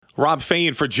Rob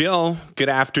Fayin for Jill. Good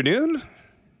afternoon.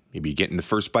 Maybe you're getting the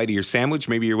first bite of your sandwich.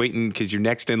 Maybe you're waiting because you're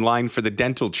next in line for the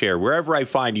dental chair. Wherever I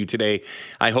find you today,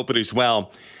 I hope it is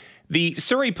well. The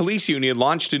Surrey Police Union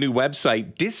launched a new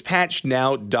website,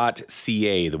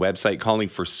 dispatchnow.ca, the website calling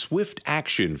for swift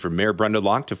action from Mayor Brenda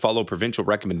Locke to follow provincial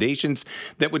recommendations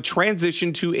that would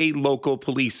transition to a local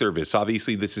police service.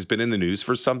 Obviously, this has been in the news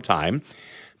for some time.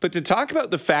 But to talk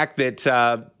about the fact that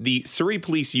the Surrey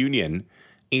Police Union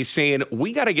is saying,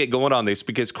 we got to get going on this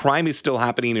because crime is still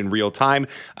happening in real time.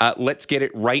 Let's get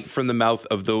it right from the mouth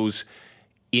of those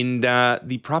in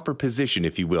the proper position,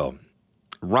 if you will.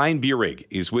 Ryan Burig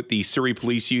is with the Surrey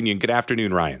Police Union. Good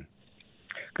afternoon, Ryan.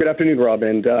 Good afternoon, Rob,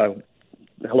 and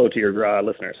hello to your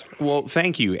listeners. Well,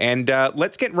 thank you. And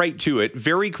let's get right to it.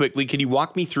 Very quickly, can you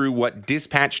walk me through what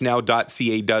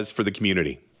dispatchnow.ca does for the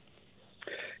community?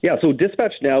 Yeah, so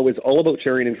Dispatch Now is all about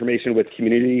sharing information with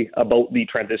community about the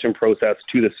transition process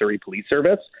to the Surrey Police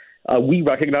Service. We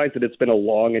recognize that it's been a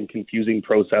long and confusing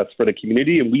process for the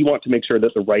community, and we want to make sure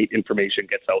that the right information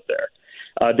gets out there.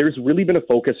 There's really been a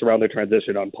focus around the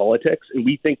transition on politics, and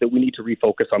we think that we need to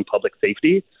refocus on public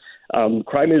safety.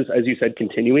 Crime is, as you said,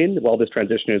 continuing while this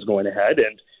transition is going ahead,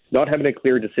 and not having a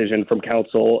clear decision from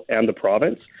council and the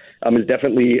province is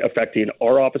definitely affecting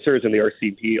our officers and the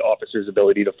RCMP officers'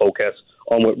 ability to focus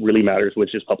on what really matters,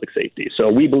 which is public safety.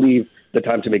 So we believe the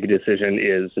time to make a decision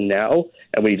is now,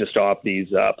 and we need to stop these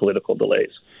political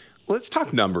delays. Let's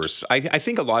talk numbers. I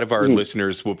think a lot of our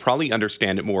listeners will probably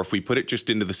understand it more if we put it just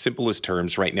into the simplest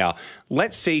terms right now.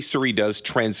 Let's say Surrey does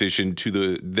transition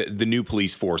to the new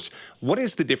police force. What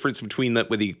is the difference between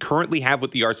what they currently have with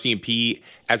the RCMP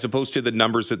as opposed to the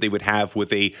numbers that they would have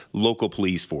with a local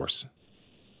police force?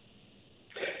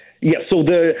 Yeah, so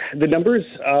the numbers,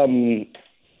 I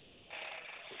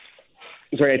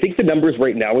think the numbers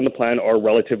right now in the plan are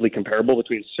relatively comparable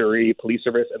between Surrey Police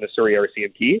Service and the Surrey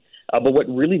RCMP. But what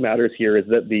really matters here is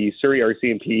that the Surrey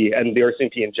RCMP and the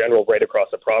RCMP in general right across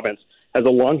the province has a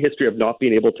long history of not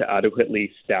being able to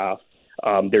adequately staff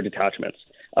their detachments.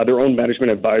 Their own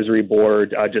management advisory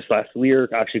board just last year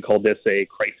actually called this a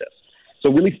crisis.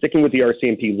 So really sticking with the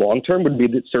RCMP long term would be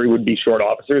that Surrey would be short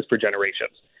officers for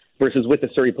generations. Versus with the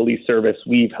Surrey Police Service,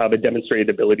 we have a demonstrated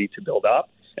ability to build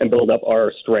up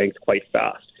our strength quite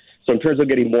fast. So in terms of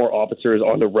getting more officers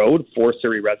on the road for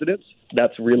Surrey residents,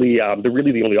 that's really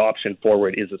the only option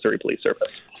forward is the Surrey Police Service.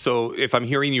 So if I'm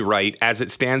hearing you right, as it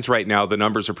stands right now, the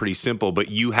numbers are pretty simple, but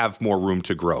you have more room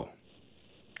to grow.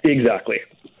 Exactly.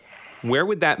 Where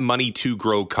would that money to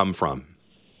grow come from?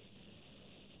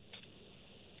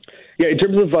 Yeah, in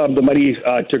terms of the money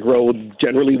to grow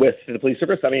generally with the police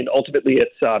service, I mean, ultimately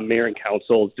it's mayor and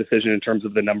council's decision in terms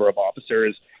of the number of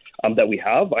officers that we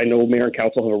have. I know mayor and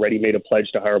council have already made a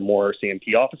pledge to hire more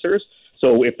CMP officers.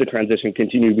 So if the transition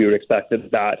continued, we would expect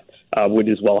that would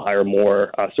as well hire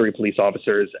more Surrey police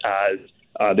officers as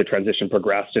the transition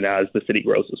progressed and as the city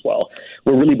grows as well.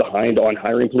 We're really behind on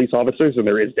hiring police officers, and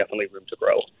there is definitely room to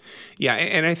grow. Yeah,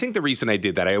 and I think the reason I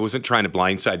did that, I wasn't trying to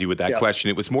blindside you with that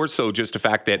question. It was more so just the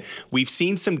fact that we've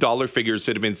seen some dollar figures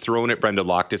that have been thrown at Brenda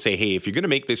Locke to say, hey, if you're going to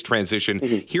make this transition,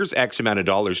 here's X amount of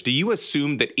dollars. Do you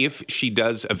assume that if she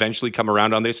does eventually come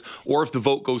around on this, or if the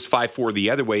vote goes 5-4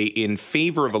 the other way in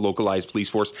favor of a localized police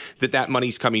force, that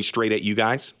money's coming straight at you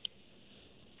guys?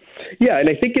 Yeah, and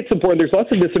I think it's important. There's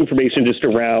lots of misinformation just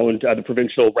around the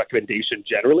provincial recommendation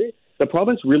generally. The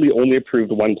province really only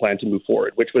approved one plan to move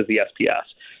forward, which was the SPS.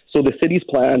 So the city's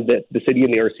plan that the city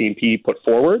and the RCMP put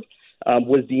forward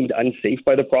was deemed unsafe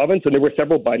by the province, and there were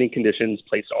several binding conditions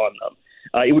placed on them.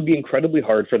 It would be incredibly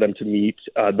hard for them to meet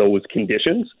those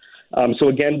conditions. So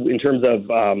again, in terms of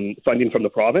funding from the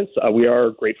province, we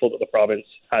are grateful that the province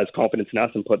has confidence in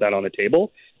us and put that on the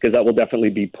table, because that will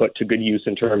definitely be put to good use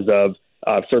in terms of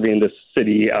serving the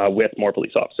city with more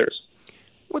police officers.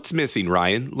 What's missing,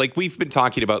 Ryan? Like, we've been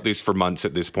talking about this for months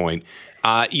at this point.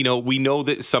 We know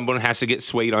that someone has to get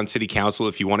swayed on city council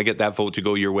if you want to get that vote to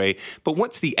go your way. But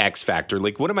what's the X factor?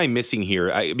 Like, what am I missing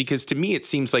here? Because to me, it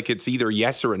seems like it's either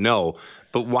yes or a no.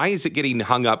 But why is it getting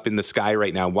hung up in the sky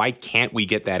right now? Why can't we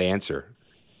get that answer?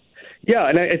 Yeah,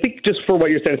 and I think just for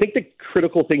what you're saying, I think the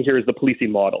critical thing here is the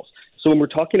policing models. So when we're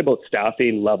talking about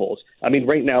staffing levels, I mean,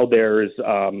 right now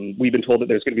we've been told that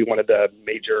there's going to be one of the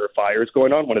major fires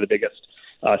going on, one of the biggest,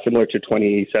 similar to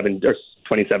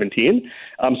 2017.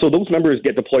 So those members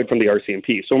get deployed from the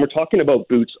RCMP. So when we're talking about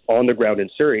boots on the ground in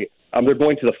Surrey, they're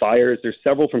going to the fires. There's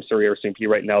several from Surrey RCMP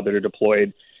right now that are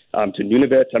deployed to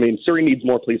Nunavut. I mean, Surrey needs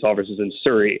more police officers in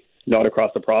Surrey, not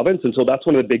across the province. And so that's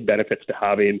one of the big benefits to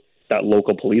having that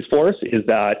local police force, is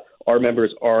that our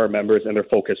members are our members and they're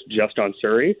focused just on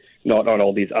Surrey, not on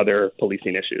all these other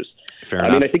policing issues. Fair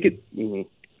enough. I mean, I think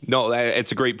No,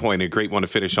 it's a great point, a great one to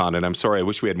finish on. And I'm sorry, I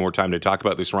wish we had more time to talk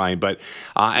about this, Ryan. But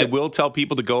I will tell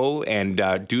people to go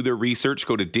and do their research.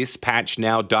 Go to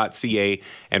dispatchnow.ca.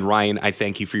 And Ryan, I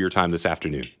thank you for your time this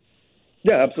afternoon.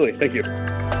 Yeah, absolutely. Thank you.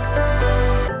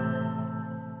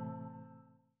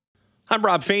 I'm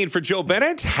Rob Fain for Joe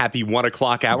Bennett. Happy 1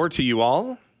 o'clock hour to you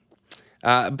all.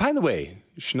 By the way,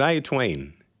 Shania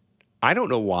Twain, I don't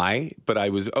know why, but I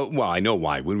know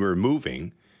why. When we were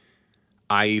moving,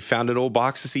 I found an old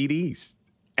box of CDs.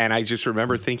 And I just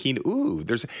remember thinking,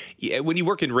 when you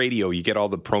work in radio, you get all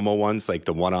the promo ones, like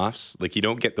the one-offs. Like you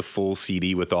don't get the full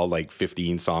CD with all like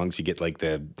 15 songs. You get like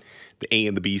the A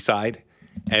and the B side.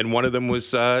 And one of them was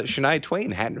Shania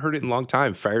Twain. Hadn't heard it in a long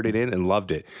time. Fired it in and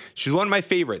loved it. She's one of my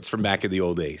favorites from back in the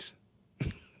old days.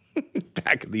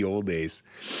 Back in the old days.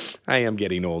 I am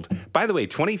getting old. By the way,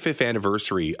 25th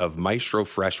anniversary of Maestro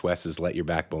Fresh West's Let Your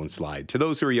Backbone Slide. To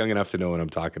those who are young enough to know what I'm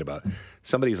talking about.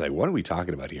 Somebody's like, what are we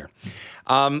talking about here?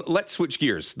 Let's switch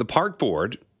gears. The park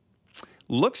board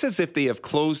looks as if they have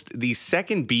closed the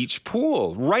second beach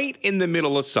pool right in the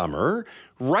middle of summer,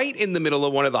 right in the middle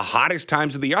of one of the hottest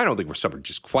times of the year. I don't think we're summer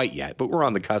just quite yet, but we're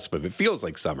on the cusp of it. Feels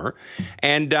like summer.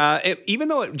 And even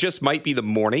though it just might be the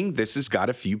morning, this has got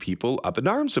a few people up in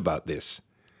arms about this.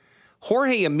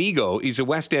 Jorge Amigo is a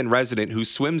West End resident who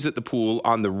swims at the pool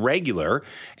on the regular.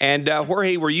 And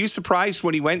Jorge, were you surprised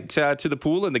when he went to the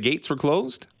pool and the gates were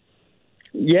closed?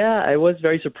 Yeah, I was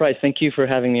very surprised. Thank you for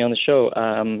having me on the show.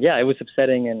 It was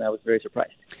upsetting, and I was very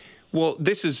surprised. Well,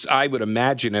 this is, I would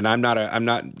imagine, and I'm not,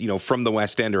 from the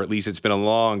West End, or at least it's been a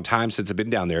long time since I've been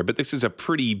down there. But this is a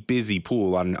pretty busy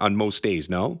pool on most days,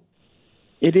 no?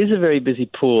 It is a very busy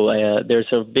pool. There's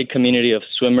a big community of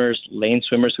swimmers, lane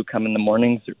swimmers, who come in the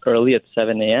mornings early at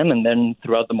 7 a.m. And then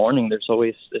throughout the morning, there's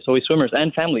always swimmers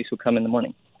and families who come in the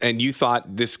morning. And you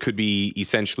thought this could be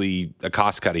essentially a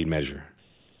cost-cutting measure?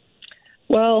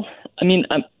 Well, I mean,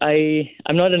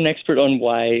 I'm not an expert on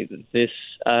why this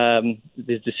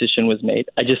decision was made.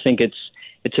 I just think it's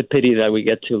a pity that we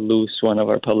get to lose one of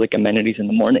our public amenities in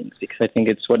the mornings, because I think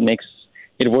it's what makes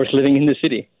it worth living in the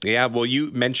city. Yeah, well,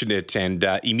 you mentioned it and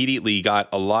immediately got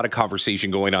a lot of conversation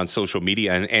going on social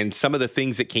media. And some of the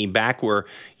things that came back were,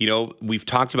 we've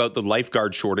talked about the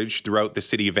lifeguard shortage throughout the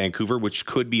city of Vancouver, which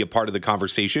could be a part of the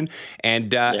conversation.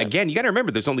 And again, you got to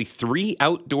remember, there's only 3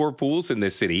 outdoor pools in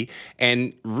this city.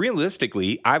 And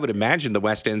realistically, I would imagine the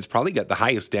West End's probably got the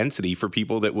highest density for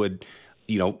people that would,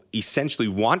 essentially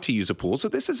want to use a pool. So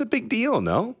this is a big deal,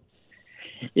 no?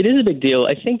 It is a big deal.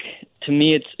 I think, to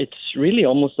me, it's really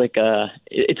almost like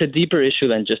it's a deeper issue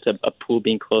than just a pool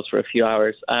being closed for a few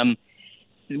hours.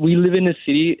 We live in a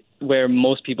city where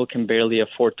most people can barely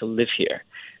afford to live here.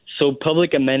 So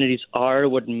public amenities are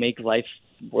what make life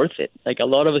worth it. Like, a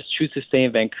lot of us choose to stay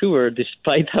in Vancouver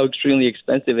despite how extremely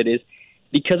expensive it is,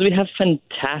 because we have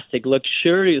fantastic,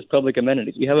 luxurious public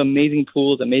amenities. We have amazing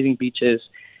pools, amazing beaches.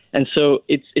 And so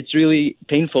it's really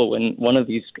painful when one of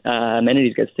these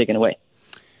amenities gets taken away.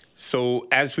 So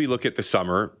as we look at the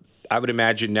summer, I would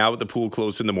imagine now with the pool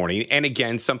closed in the morning, and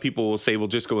again, some people will say, we'll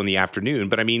just go in the afternoon.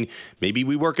 But I mean, maybe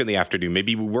we work in the afternoon,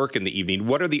 maybe we work in the evening.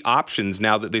 What are the options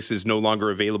now that this is no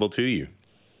longer available to you?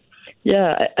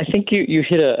 Yeah, I think you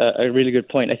hit a really good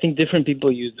point. I think different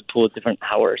people use the pool at different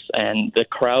hours, and the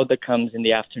crowd that comes in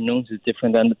the afternoons is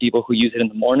different than the people who use it in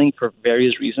the morning for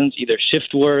various reasons, either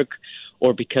shift work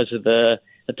or because of the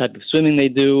type of swimming they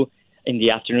do. In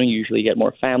the afternoon, you usually get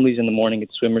more families. In the morning,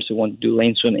 it's swimmers who want to do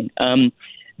lane swimming.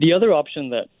 The other option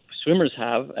that swimmers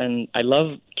have, and I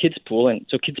love kids' pool, and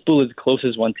so kids' pool is the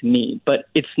closest one to me, but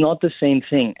it's not the same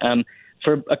thing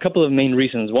for a couple of main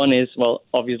reasons. One is, well,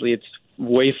 obviously it's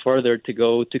way further to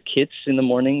go to kids in the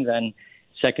morning than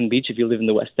Second Beach if you live in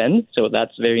the West End, so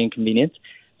that's very inconvenient.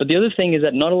 But the other thing is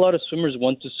that not a lot of swimmers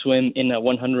want to swim in a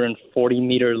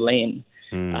 140-meter lane.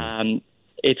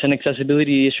 It's an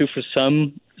accessibility issue for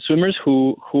some swimmers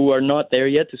who are not there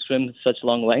yet to swim such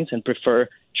long lengths and prefer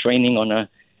training on a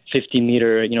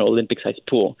 50-meter, Olympic-sized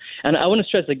pool. And I want to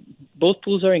stress, like, both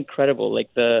pools are incredible.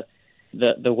 Like the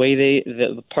way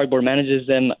the park board manages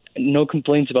them, no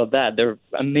complaints about that. They're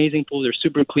amazing pools. They're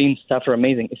super clean. Staff are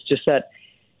amazing. It's just that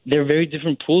they're very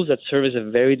different pools that service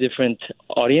a very different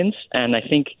audience. And I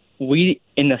think we,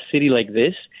 in a city like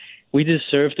this, we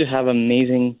deserve to have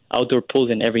amazing outdoor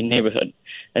pools in every neighborhood.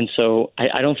 And so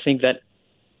I don't think that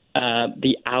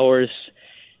the hours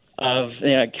of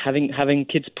having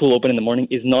kids' pool open in the morning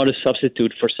is not a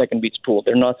substitute for Second Beach pool.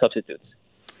 They're not substitutes.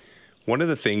 One of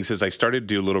the things as I started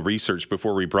to do a little research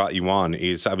before we brought you on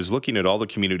is I was looking at all the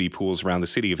community pools around the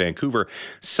city of Vancouver.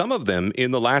 Some of them in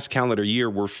the last calendar year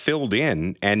were filled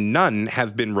in and none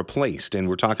have been replaced. And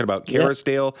we're talking about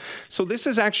Kerrisdale. So this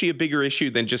is actually a bigger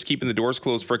issue than just keeping the doors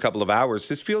closed for a couple of hours.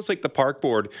 This feels like the park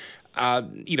board,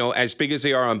 as big as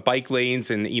they are on bike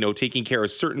lanes and, taking care of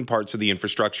certain parts of the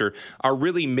infrastructure, are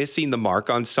really missing the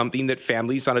mark on something that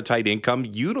families on a tight income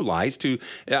utilize to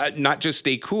not just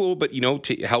stay cool, but,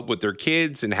 to help with their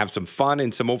kids and have some fun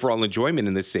and some overall enjoyment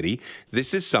in the city.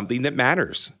 This is something that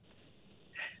matters.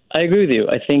 I agree with you.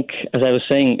 I think, as I was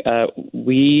saying,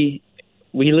 we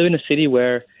live in a city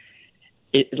where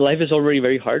life is already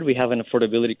very hard. We have an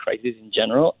affordability crisis in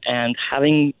general, and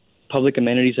having public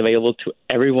amenities available to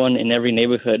everyone in every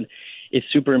neighborhood is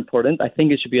super important. I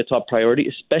think it should be a top priority,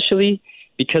 especially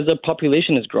because the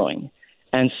population is growing.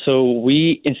 And so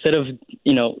we, instead of,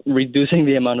 reducing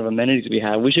the amount of amenities we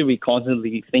have, we should be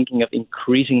constantly thinking of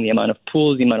increasing the amount of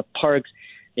pools, the amount of parks,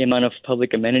 the amount of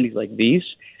public amenities like these.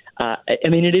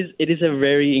 It is a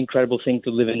very incredible thing to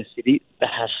live in a city that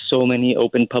has so many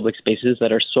open public spaces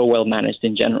that are so well managed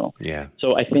in general. Yeah.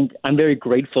 So I think I'm very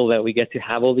grateful that we get to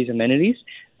have all these amenities.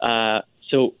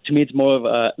 So to me, it's more of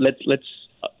a let's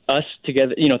us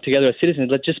together, together as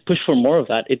citizens, let's just push for more of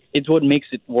that. It's what makes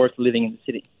it worth living in the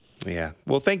city. Yeah.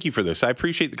 Well, thank you for this. I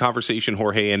appreciate the conversation,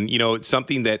 Jorge. And, it's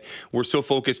something that we're so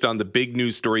focused on the big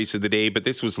news stories of the day, but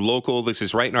this was local. This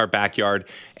is right in our backyard.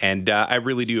 And I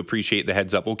really do appreciate the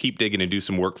heads up. We'll keep digging and do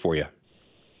some work for you.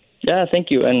 Yeah,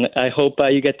 thank you. And I hope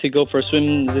you get to go for a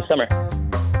swim this summer.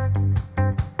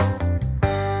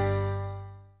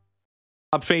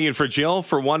 I'm Faye for Jill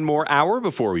for one more hour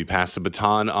before we pass the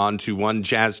baton on to one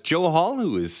Jazz Joe Hall,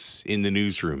 who is in the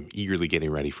newsroom, eagerly getting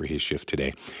ready for his shift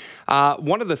today.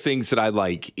 One of the things that I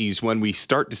like is when we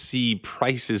start to see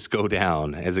prices go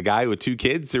down. As a guy with two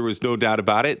kids, there was no doubt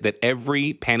about it that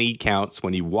every penny counts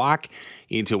when you walk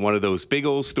into one of those big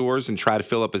old stores and try to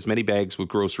fill up as many bags with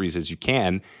groceries as you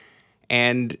can.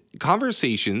 And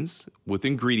conversations with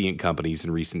ingredient companies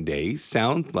in recent days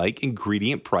sound like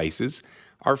ingredient prices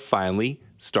are finally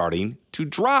starting to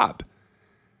drop.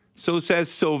 So says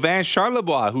Sylvain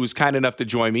Charlebois, who's kind enough to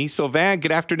join me. Sylvain,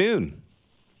 good afternoon.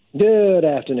 Good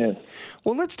afternoon.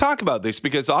 Well, let's talk about this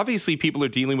because obviously people are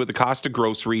dealing with the cost of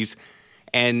groceries.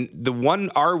 And the one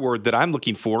R word that I'm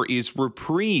looking for is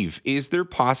reprieve. Is there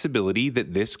possibility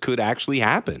that this could actually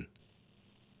happen?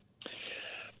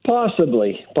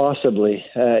 Possibly.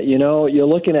 You're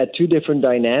looking at two different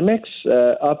dynamics.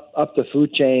 Up the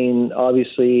food chain,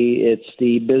 obviously, it's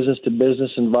the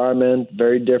business-to-business environment,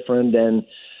 very different than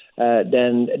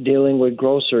dealing with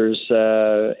grocers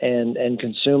and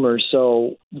consumers.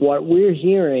 So what we're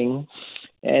hearing,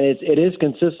 and it is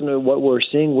consistent with what we're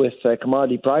seeing with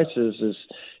commodity prices,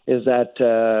 is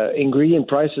that ingredient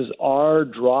prices are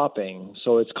dropping.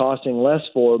 So it's costing less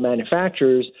for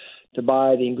manufacturers to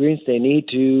buy the ingredients they need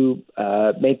to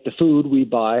make the food we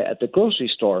buy at the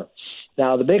grocery store.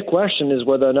 Now, the big question is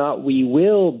whether or not we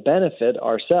will benefit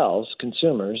ourselves,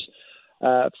 consumers,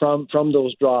 from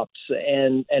those drops.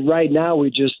 And right now, we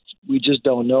just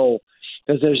don't know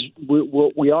because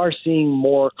we are seeing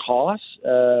more costs,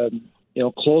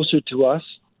 closer to us,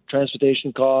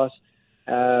 transportation costs,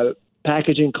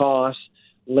 packaging costs,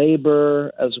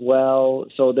 labor as well.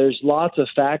 So there's lots of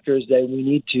factors that we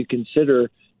need to consider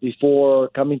before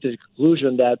coming to the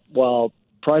conclusion that,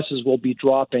 prices will be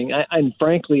dropping. And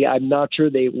frankly, I'm not sure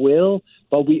they will,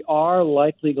 but we are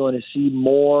likely going to see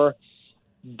more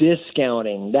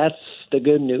discounting. That's the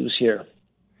good news here.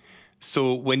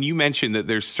 So when you mention that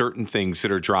there's certain things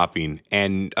that are dropping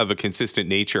and of a consistent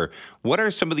nature, what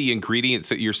are some of the ingredients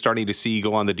that you're starting to see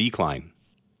go on the decline?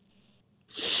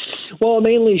 Well,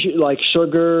 mainly like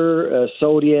sugar,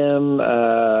 sodium,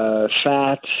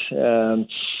 fat,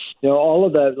 all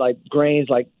of the like grains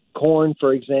like corn,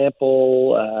 for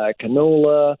example,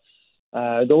 canola.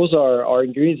 Those are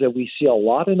ingredients that we see a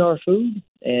lot in our food.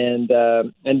 And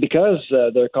because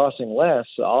they're costing less,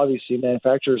 obviously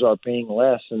manufacturers are paying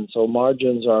less. And so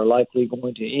margins are likely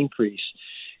going to increase.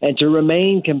 And to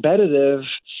remain competitive,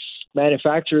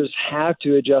 manufacturers have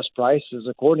to adjust prices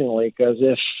accordingly because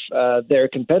if their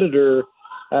competitor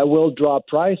will drop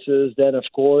prices, then of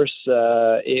course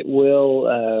they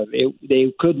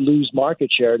could lose market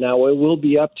share. Now it will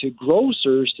be up to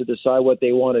grocers to decide what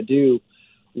they want to do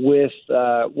with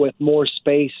more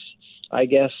space, I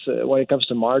guess, when it comes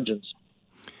to margins.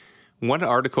 One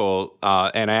article,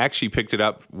 and I actually picked it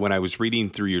up when I was reading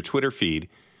through your Twitter feed,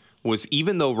 was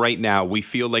even though right now we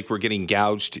feel like we're getting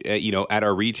gouged, at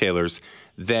our retailers,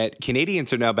 that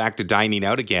Canadians are now back to dining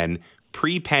out again.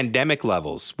 pre-pandemic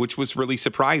levels, which was really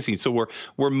surprising. So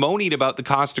we're moaning about the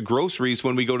cost of groceries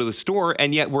when we go to the store,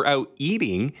 and yet we're out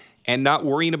eating and not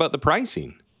worrying about the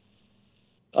pricing.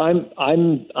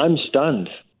 I'm stunned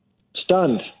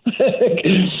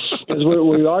because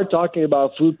we are talking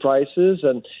about food prices,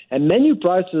 and menu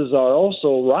prices are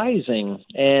also rising.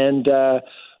 And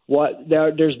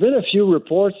there's been a few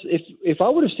reports. If I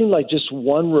would have seen like just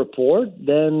one report,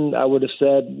 then I would have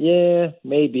said, yeah,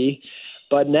 maybe.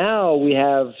 But now we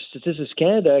have Statistics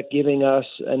Canada giving us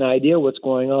an idea what's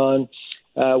going on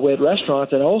with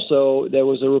restaurants, and also there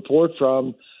was a report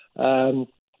from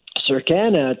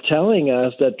Circana telling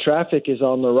us that traffic is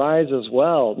on the rise as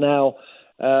well. Now,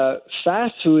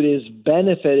 fast food is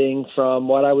benefiting from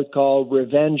what I would call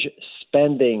revenge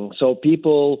spending. So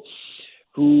people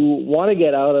who want to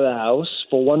get out of the house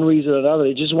for one reason or another,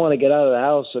 they just want to get out of the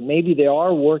house. And maybe they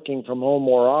are working from home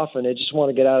more often. They just want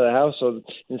to get out of the house. So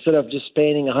instead of just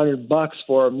paying $100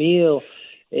 for a meal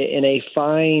in a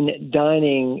fine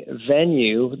dining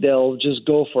venue, they'll just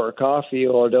go for a coffee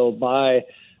or they'll buy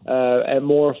a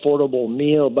more affordable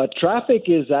meal. But traffic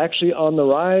is actually on the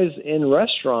rise in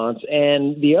restaurants.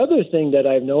 And the other thing that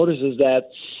I've noticed is that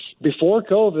before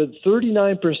COVID,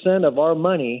 39% of our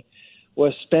money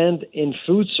was spent in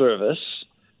food service.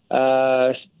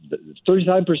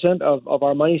 39% of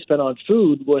our money spent on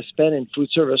food was spent in food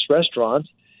service restaurants,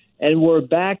 and we're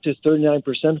back to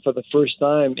 39% for the first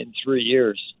time in 3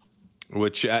 years.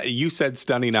 Which you said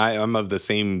stunning. I'm of the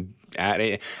same,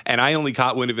 and I only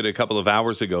caught wind of it a couple of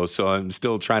hours ago, so I'm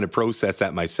still trying to process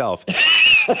that myself.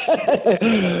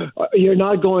 You're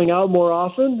not going out more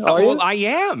often, are you? Well, I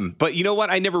am. But you know what?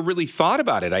 I never really thought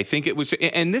about it. I think it was,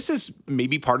 and this is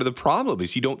maybe part of the problem,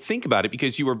 is you don't think about it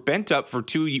because you were bent up for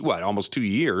almost 2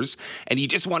 years, and you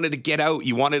just wanted to get out.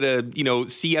 You wanted to,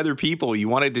 see other people. You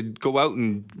wanted to go out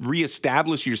and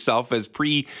reestablish yourself as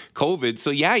pre-COVID.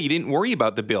 So yeah, you didn't worry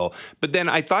about the bill. But then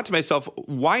I thought to myself,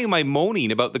 why am I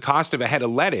moaning about the cost of a head of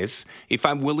lettuce if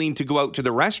I'm willing to go out to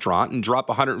the restaurant and drop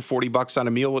 $140 on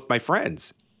a meal with my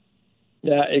friends?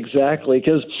 Yeah, exactly.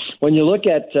 Because when you look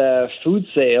at food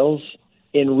sales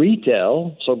in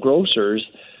retail, so grocers,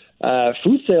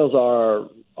 food sales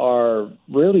are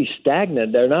really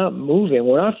stagnant. They're not moving.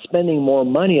 We're not spending more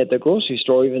money at the grocery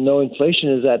store, even though inflation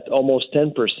is at almost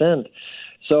 10%.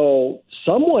 So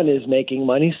someone is making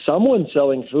money, someone's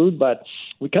selling food, but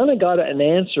we kind of got an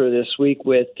answer this week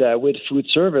with food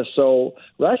service. So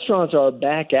restaurants are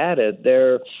back at it.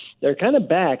 They're kind of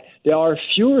back. There are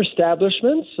fewer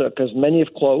establishments because many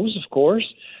have closed, of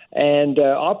course, and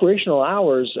operational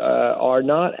hours are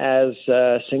not as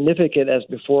significant as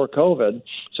before COVID.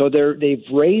 So they've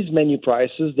raised menu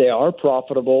prices. They are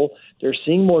profitable. They're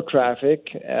seeing more traffic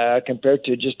compared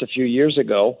to just a few years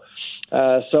ago.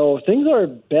 So things are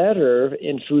better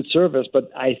in food service,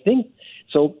 but I think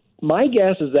so. My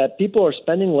guess is that people are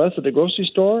spending less at the grocery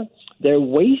store. They're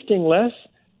wasting less,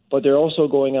 but they're also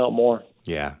going out more.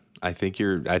 Yeah, I think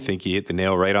you hit the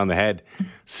nail right on the head.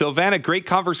 Silvana, great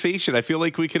conversation. I feel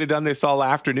like we could have done this all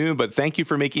afternoon, but thank you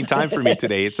for making time for me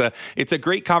today. It's a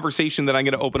great conversation that I'm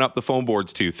going to open up the phone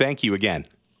boards to. Thank you again.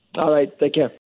 All right, take care.